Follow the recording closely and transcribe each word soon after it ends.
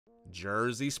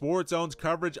Jersey Sports Zone's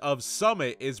coverage of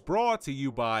Summit is brought to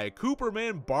you by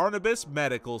Cooperman Barnabas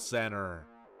Medical Center.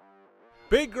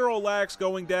 Big girl lax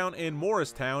going down in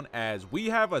Morristown as we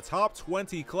have a top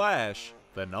 20 clash.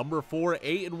 The number 4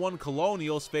 8-1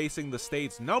 Colonials facing the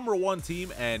state's number 1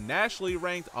 team and nationally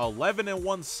ranked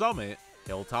 11-1 Summit.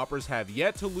 Hilltoppers have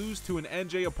yet to lose to an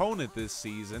NJ opponent this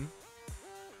season.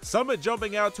 Summit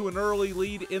jumping out to an early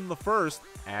lead in the first.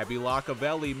 Abby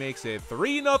Lacavelli makes it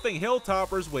 3-0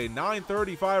 Hilltoppers with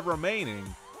 9:35 remaining.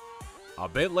 A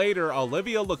bit later,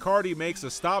 Olivia Licardi makes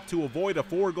a stop to avoid a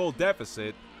 4-goal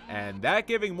deficit, and that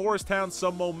giving Morristown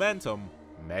some momentum.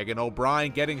 Megan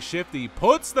O'Brien getting shifty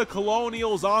puts the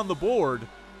Colonials on the board.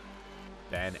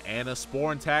 Then Anna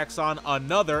Sporn tacks on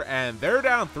another, and they're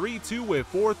down 3-2 with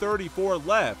 4:34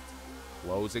 left.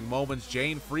 Closing moments,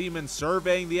 Jane Freeman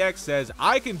surveying the X says,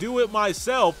 "I can do it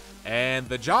myself," and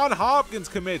the John Hopkins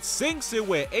commit sinks it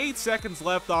with 8 seconds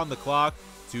left on the clock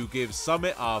to give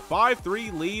Summit a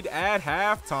 5-3 lead at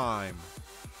halftime.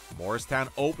 Morristown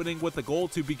opening with the goal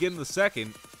to begin the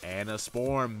second. Anna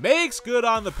Sporn makes good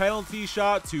on the penalty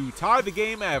shot to tie the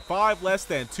game at 5 less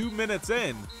than 2 minutes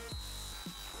in.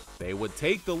 They would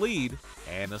take the lead.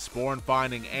 Anna Sporn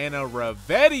finding Anna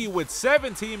Ravetti with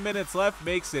 17 minutes left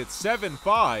makes it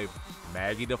 7-5.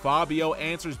 Maggie DeFabio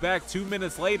answers back 2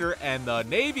 minutes later, and the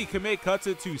Navy commit cuts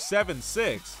it to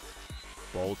 7-6.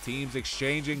 Both teams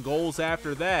exchanging goals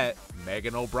after that.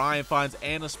 Megan O'Brien finds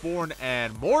Anna Sporn,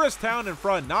 and Morristown in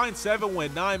front 9-7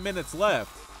 with 9 minutes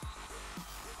left.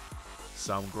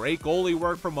 Some great goalie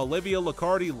work from Olivia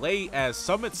Licardi late as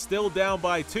Summit's still down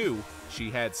by 2.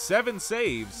 She had 7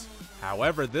 saves.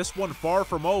 However, this one far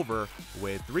from over.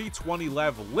 With 3:20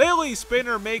 left, Lily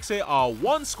Spinner makes it a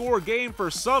 1-score game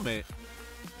for Summit.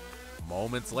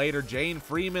 Moments later, Jane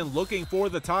Freeman looking for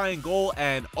the tying goal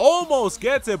and almost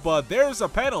gets it, but there's a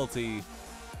penalty.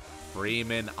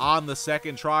 Freeman on the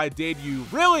second try. Did you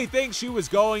really think she was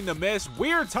going to miss?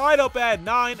 We're tied up at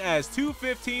 9 as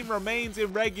 2:15 remains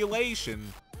in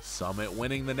regulation. Summit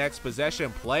winning the next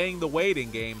possession, playing the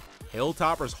waiting game.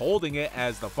 Hilltoppers holding it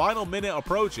as the final minute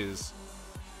approaches.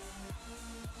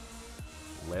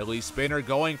 Lily Spinner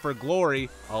going for glory.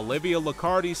 Olivia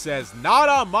Licardi says, "Not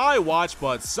on my watch,"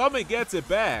 but Summit gets it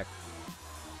back.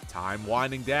 Time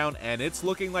winding down, and it's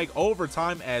looking like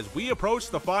overtime as we approach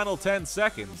the final 10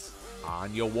 seconds.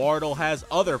 Anya Wardle has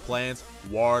other plans.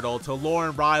 Wardle to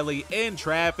Lauren Riley in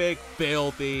traffic.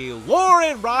 Filthy.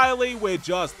 Lauren Riley with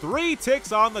just 3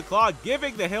 ticks on the clock,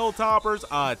 giving the Hilltoppers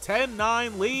a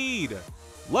 10-9 lead.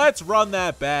 Let's run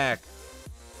that back.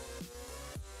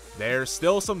 There's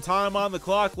still some time on the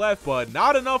clock left, but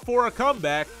not enough for a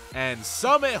comeback, and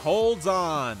Summit holds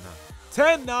on.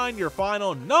 10-9 your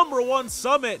final. Number 1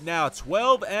 Summit now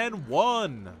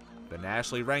 12-1. The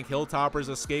nationally ranked Hilltoppers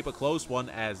escape a close one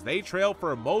as they trail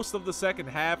for most of the second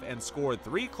half and scored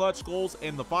 3 clutch goals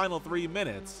in the final 3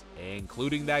 minutes,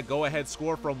 including that go-ahead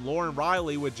score from Lauren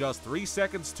Riley with just 3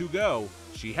 seconds to go.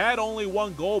 She had only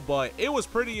 1 goal, but it was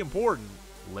pretty important.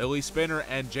 Lily Spinner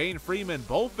and Jane Freeman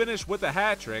both finished with a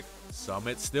hat trick.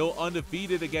 Summit still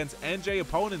undefeated against NJ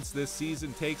opponents this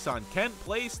season takes on Kent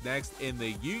Place next in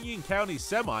the Union County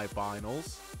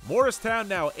semifinals. Morristown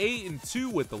now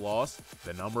 8-2 with the loss.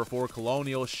 The number 4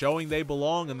 Colonials showing they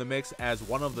belong in the mix as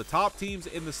one of the top teams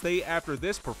in the state after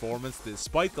this performance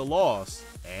despite the loss.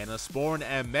 Anna Sporn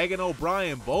and Megan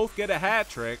O'Brien both get a hat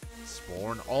trick.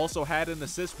 Sporn also had an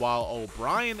assist while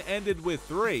O'Brien ended with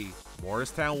 3.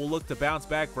 Morristown will look to bounce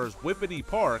back versus Whippany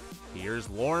Park. Here's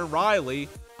Lauren Riley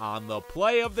on the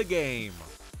play of the game.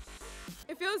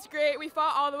 It feels great. We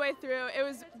fought all the way through. It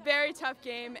was a very tough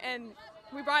game, and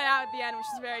we brought it out at the end, which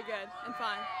is very good and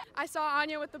fun. I saw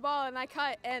Anya with the ball, and I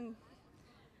cut, and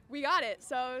we got it,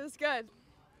 so it was good.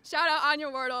 Shout out Anya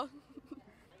Wardle.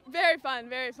 Very fun,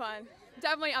 very fun.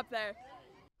 Definitely up there.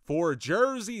 For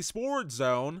Jersey Sports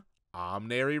Zone, I'm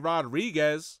Neri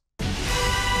Rodriguez.